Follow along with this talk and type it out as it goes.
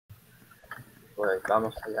Pues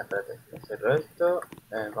vamos allá, espérate. Cierro esto.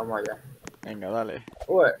 Vamos allá. Venga, dale.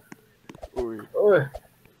 Uy, Uy. uy.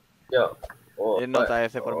 Yo. ¿Quién nota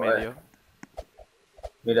ese por medio?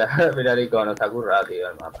 Mira, mira el icono, está currado, tío,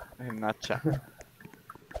 el mapa. Es Nacha.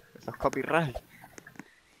 Eso es copyright.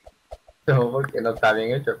 No, porque no está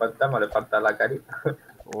bien hecho el fantasma, le falta la carita.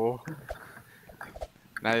 Oh.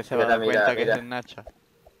 Nadie se va a dar cuenta que es el Nacha.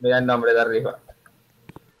 Mira el nombre de arriba.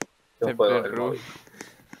 Es un juego Temple del Run. móvil.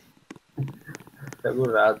 Está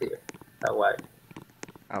currado, tío. Está guay.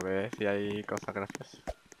 A ver si hay cosas graciosas.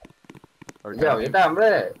 Porque Ya, ahorita,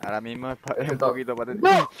 hombre. ahora mismo es un poquito patente.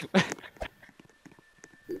 ¡No!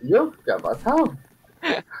 ¿Yo? ¿Qué ha pasado?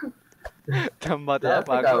 Te han matado,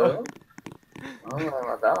 Paco. Cabrón? No, me ha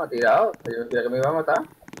matado, me ha tirado. Yo decía que me iba a matar.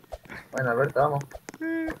 Bueno, Alberto, vamos.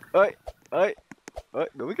 ¡Ay! ¡Ay! ¡Ay!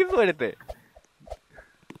 ¡No me qué suerte!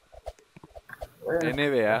 Bueno,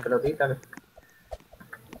 NBA. pelotita.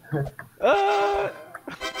 ¡Ah!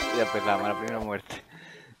 Ya empezamos, la primera muerte.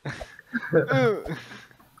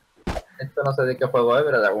 Esto no sé de qué juego es,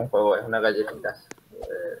 pero de algún juego es. Una galletita.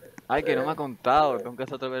 Ay, que no me ha contado. Tengo que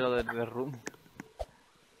hacer otra vez lo del room.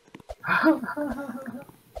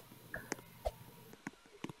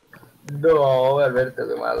 No, Alberto,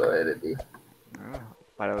 qué malo eres, tío.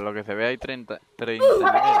 Para lo que se ve hay 30 niveles.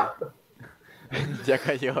 Ya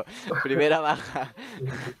cayó. Primera baja.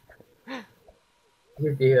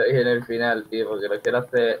 Sí, tío, y en el final, tío, porque lo quiero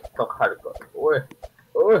hacer top hardcore. Uy,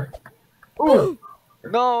 uy, uy.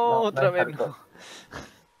 No, otra es vez hardcore. no.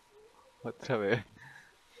 Otra vez.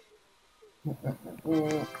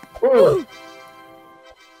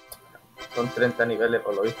 Son 30 niveles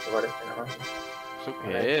por lo visto, parece nada más. ¿Eso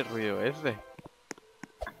qué es? ¿Ruido ese?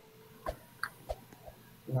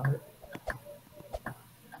 No.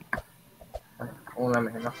 Una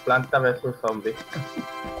menos planta versus zombie.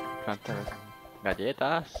 Plantas.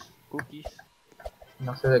 Galletas. Cookies.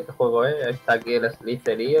 No sé de qué juego es. Está aquí el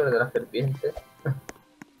Slithery, el de la serpiente.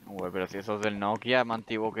 Uy, pero si eso es del Nokia, más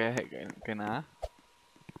antiguo que nada.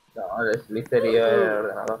 No, el Slithery es el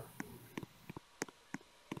ordenador.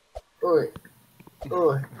 Uy,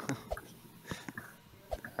 uy.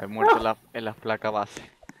 Hay muerto en las placas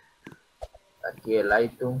base. Aquí el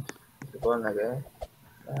iTunes, se supone que es.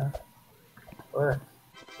 Uy,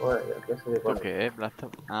 uy, ¿qué se ¿Por supone? qué? Planta.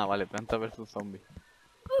 Ah, vale, planta versus zombie.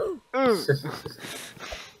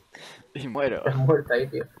 Y muero. Estás muerta ahí,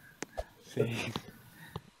 tío. Sí.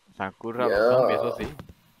 Se han currado los zombies, eso sí.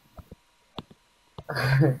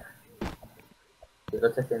 Yo lo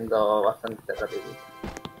estoy haciendo bastante rápido.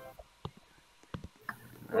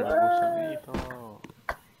 Gusanito.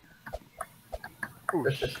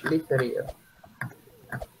 Este es Slithery.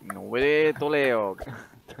 Nube de Toleo.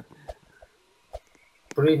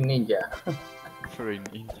 Fruit Ninja. Free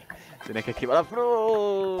Ninja. Tienes que esquivar la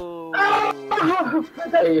Fro. Me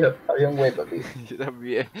he caído. Había un hueco, tío. Yo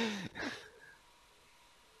también.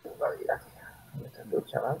 Puta vida, tío. ¿Dónde estás tú,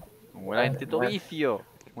 chaval? Un buen intento vicio.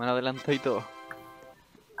 Buen adelanto y todo.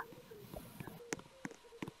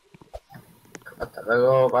 Hasta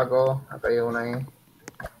luego, Paco. Ha caído una ahí.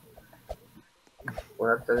 Un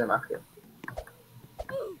arte de magia.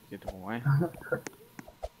 ¿Y tú cómo es?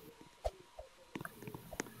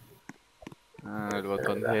 Ah, el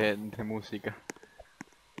botón de música.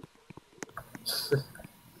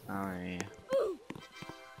 Ay, mía.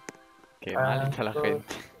 Qué mal está la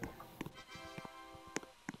gente.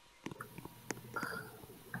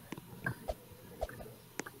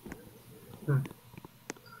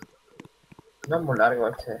 No es muy largo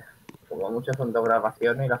este. Como muchas son dos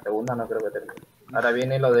grabaciones y la segunda no creo que termine. Ahora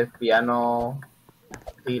viene lo del piano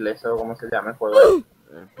kill, eso como se llama el juego.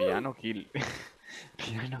 El piano kill.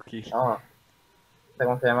 Piano kill. No, no sé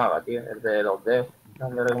cómo se llamaba, tío. El de los dedos. No,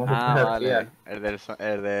 no sé cómo se Ah, llama el vale. piano.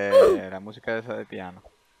 El de la música esa de piano.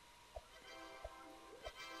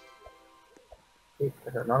 Sí,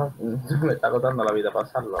 pero no, me está costando la vida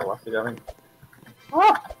pasarlo, básicamente.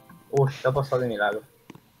 ¡Ah! Uy, te ha pasado de milagro.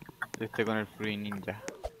 Yo estoy con el Free Ninja.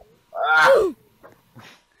 ¡Ah!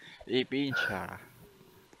 Y pincha.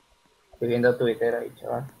 Estoy viendo Twitter ahí,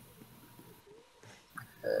 chaval.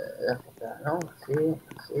 No, sí,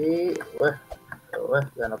 sí. Uy,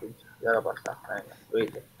 ya no pincho, ya lo pasa. Venga,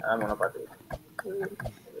 Twitter, vámonos para Twitter.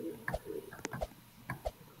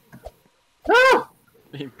 ¡No!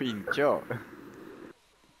 Y pinchó.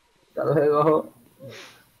 Hasta luego.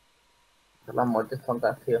 Las muertes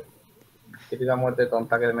tontas, tío. Típica muerte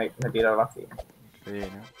tonta que me tira al vacío. Sí,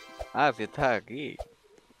 ¿no? Ah, sí estás aquí.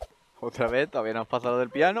 Otra vez, todavía no has pasado del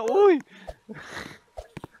piano. ¡Uy!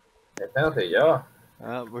 Este no soy yo.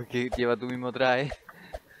 Ah, pues que lleva tu mismo traje.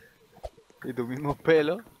 Y tus mismos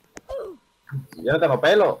pelos. Yo no tengo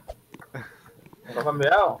pelo. ¿No lo ha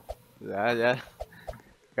cambiado? Ya.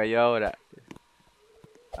 Cayó ahora.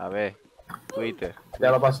 A ver. Twitter. Ya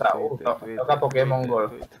lo he pasado. Toca Pokémon Go.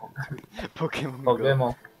 Pokémon Go.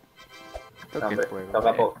 Pokémon. ¿Esto No, qué hombre, juego toca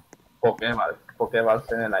es? Pokéball. Pokéball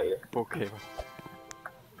en el aire. Pokémon.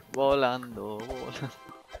 Volando.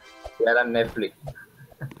 Y ahora en Netflix.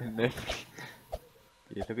 Netflix.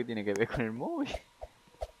 ¿Y esto qué tiene que ver con el móvil?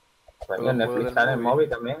 Con Coño, los en juegos Netflix del está en el móvil. móvil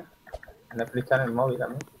también. En Netflix está en el móvil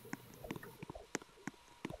también.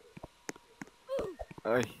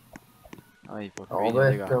 Ay, por No, fin he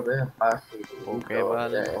ves llegado. esto que es fácil.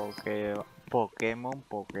 Pokéball, Pokémon,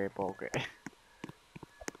 Poké.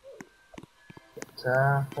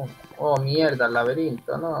 Oh, mierda, el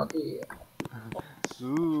laberinto, no, tío.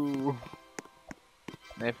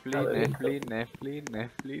 Netflix, Laberinto. Netflix, Netflix,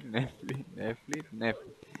 Netflix, Netflix, Netflix,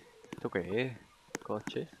 Netflix. ¿Esto qué es?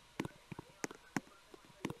 ¿Coches?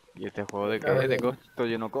 ¿Y este juego de qué es? ¿De Laberinto. coche? Estoy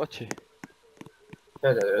lleno de coches.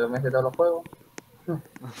 Espérate, creo que me hice todos los juegos.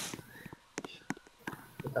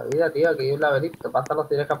 Esta vida, tío, aquí hay un laberinto. Pásalo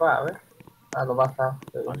si eres capaz, a ver. Ah, lo pasa.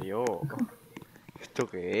 Adiós. ¿Esto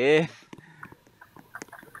qué es?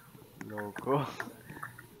 Loco.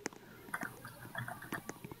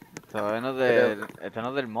 Creo, Esto no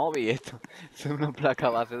es del móvil, esto es una placa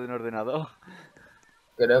base de un ordenador.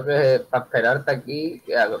 creo que para esperarte aquí,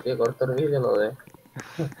 que hago, tío, corto el vídeo y lo de.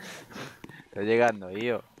 Estoy llegando,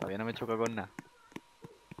 tío. Todavía no me choca con nada.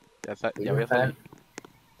 Y Ya no voy a salir.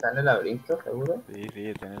 está en el laberinto, seguro. Sí,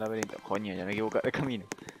 está en el laberinto. Coño, ya me he equivocado de camino.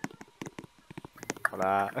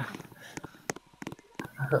 Hola.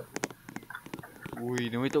 Uy,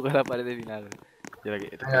 no me toca la pared de final. ¿Y ahora qué?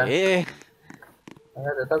 ¿Esto Venga, qué es?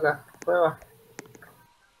 venga, te toca. Prueba.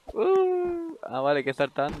 Vale, que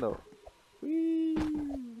saltando. Uy,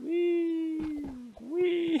 uy,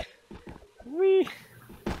 uy, uy.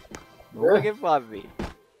 Uy, Eh, qué fácil.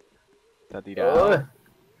 Está uy. tirado. ¿Esto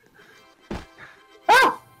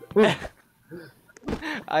qué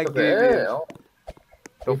Angry es? Birds. Oh,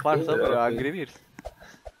 Esto sí, es sí, falso, pero pero sí. Angry Birds.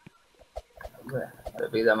 Hombre, le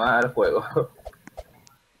pida más al juego.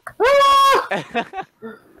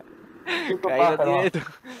 Puto Caído pájaro. directo.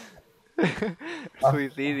 Ah,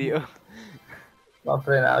 Suicidio. me ha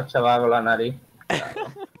frenado, chaval, con la nariz. Claro.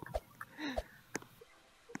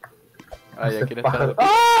 Ay, Ese aquí no está lo de pájaro.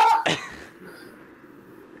 pizza. ¡Ah!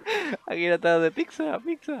 Aquí no está lo de pizza,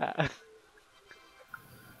 pizza.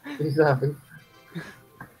 Pisa, pisa.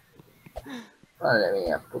 Madre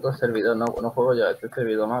mía, puto servidor. No, no juego yo a este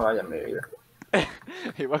servidor más, vaya en mi vida.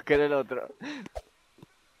 Igual que en el otro.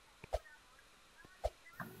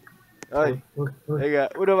 Ay, Uy, uy, uy. venga,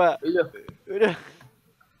 uno más. Y yo. Uno.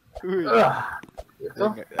 Uy. ¡Ah! ¿Y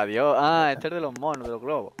esto? Venga, adiós. Ah, este es de los monos, de los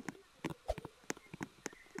globos.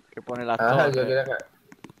 Que pone las Ah, yo torres.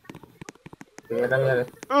 quería cambiar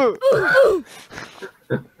esto. Uh,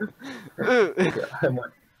 Tío,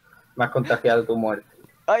 me has contagiado tu muerte.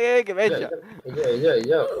 ay, que me Y yo, y echa. yo, y yo, y yo, y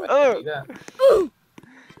yo. Uh, Mira.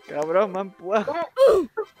 cabrón, me ha empujado.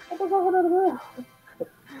 ¿Qué pasa con el dedo?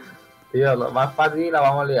 Tío, lo más fácil la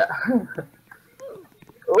vamos a liar.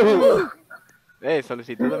 Uh,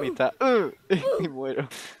 solicitud de amistad. Y muero.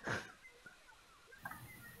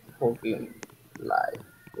 Fucking life.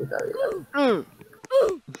 Puta vida. Uh,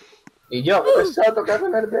 Y yo, qué pesado tocar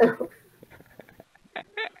con el dedo.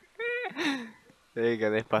 venga,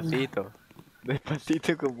 despacito.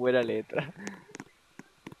 Despacito con buena letra.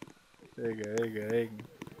 Venga.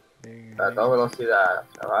 A toda velocidad,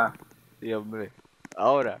 chaval. Sí, hombre.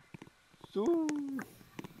 Ahora. Su.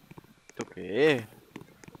 ¿Esto qué es?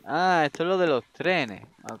 Ah, esto es lo de los trenes.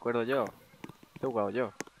 Me acuerdo yo. Esto he jugado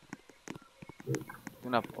yo.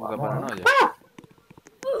 Una puta Vamos, ¿no? paranoia.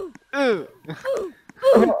 Uh,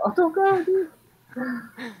 ¡Ha tocado, tío!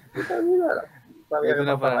 Puta vida. Sabía es que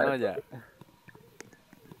una pasaba paranoia. esto. No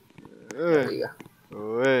Uh, digas.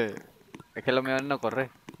 ué. Es que lo mejor es no correr.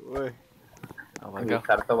 Ué. Vamos Mi acá.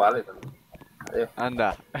 carto vale también. Adiós.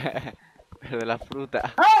 Anda. Pero de la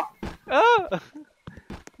fruta. ¡Ah! ¡Ah!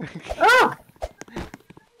 ¡Ah!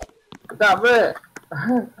 ¡Dame!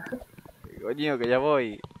 Coño, que ya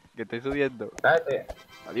voy. Que estoy subiendo. Cállate.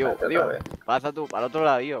 Adiós, Cállate otra adiós. vez. Pasa tú, para el otro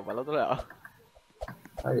lado, tío, para el otro lado.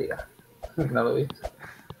 No digas. No lo he visto.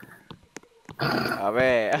 A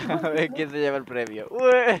ver quién se lleva el premio.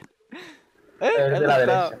 ¡Ué! El He de la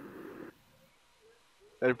acertado. derecha.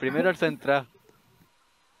 El primero al central.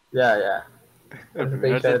 Ya. El Entonces te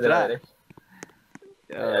primero al dice el de la central. derecha.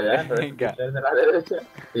 Ya. Entonces te Venga. dice el de la derecha.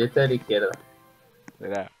 Y este de la izquierda.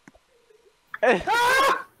 Espera.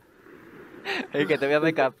 Es que te voy a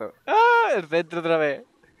hacer caso. ¡Ah! El centro otra vez.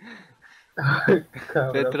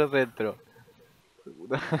 Cabrón. Centro.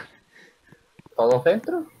 ¿Todo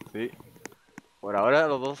centro? Sí. Por ahora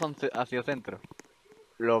los dos son hacia centro.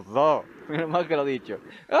 Los dos. Menos mal que lo he dicho.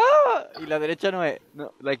 ¡Ah! Y la derecha no es.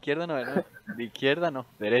 No, la izquierda no es, no es. De izquierda no,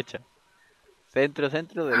 derecha. Centro,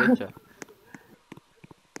 centro, derecha.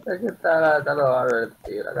 Es que está lo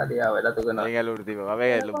divertido, la calidad, ¿verdad? Tú que no. Venga, el último. A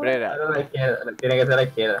ver, lumbrera. Ahora la izquierda, tiene que ser la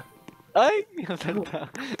izquierda. ¡Ay! Me ha saltado.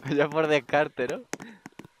 Ya por descarte, ¿no?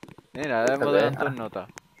 Mira, ahora hemos de tus notas.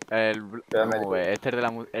 Vamos a ver, este es de la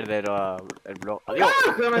el de los el blog. ¡Adiós!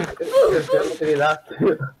 Geometry Dash,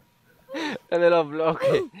 tío. El de los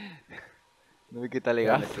bloques. No me quita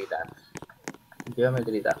legal.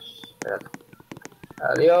 Geometry Dash. Espérate.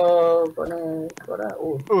 Adiós, pone por ahí.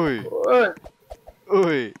 Uy, Uy.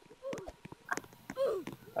 uy.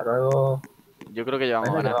 Hasta luego. Yo creo que ya vamos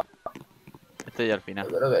a ganar. Esto ya al final.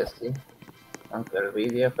 Yo creo que sí. Aunque el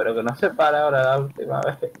vídeo, espero que no se pare ahora la última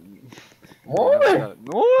vez. ¡Mueve!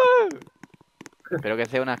 ¡No! Espero que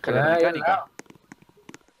sea una escalera mecánica.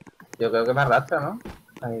 Yo creo que me arrastra, ¿no?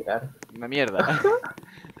 Ay, claro. Una mierda.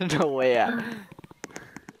 No wea.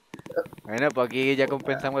 Bueno, pues aquí ya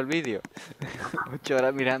compensamos el vídeo. 8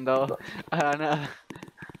 horas mirando a la nada.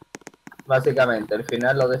 Básicamente, el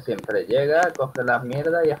final lo de siempre. Llega, coge las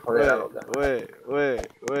mierdas y a joder a los demás.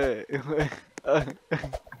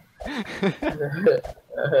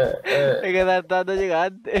 Hay que dar tanto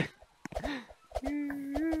llegante.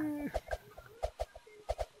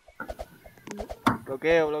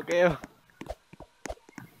 Bloqueo, bloqueo.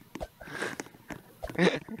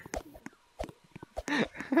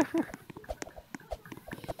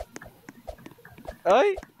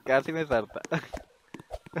 Ay, casi me salta.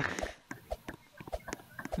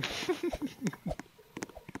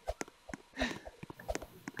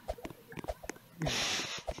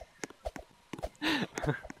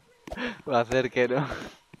 Va a ser que no.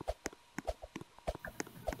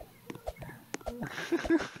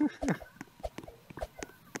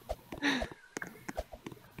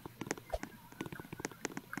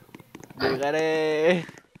 Llegaré.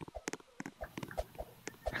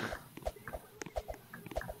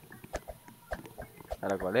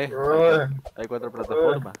 ¿Ahora cuál es? Hay 4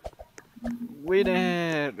 plataformas.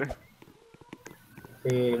 ¡Winner!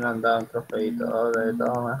 Sí, me han dado un trofeito de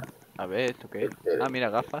toma. A ver, ¿esto qué es? Ah, mira,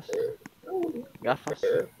 gafas. Gafas.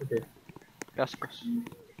 Cascos.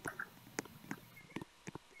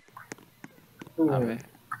 A ver.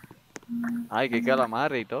 Ay, que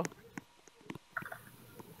calamar y todo.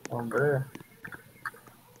 Hombre.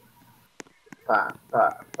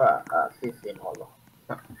 Así sin modo.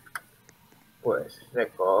 Pues,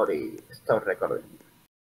 record y stop recording.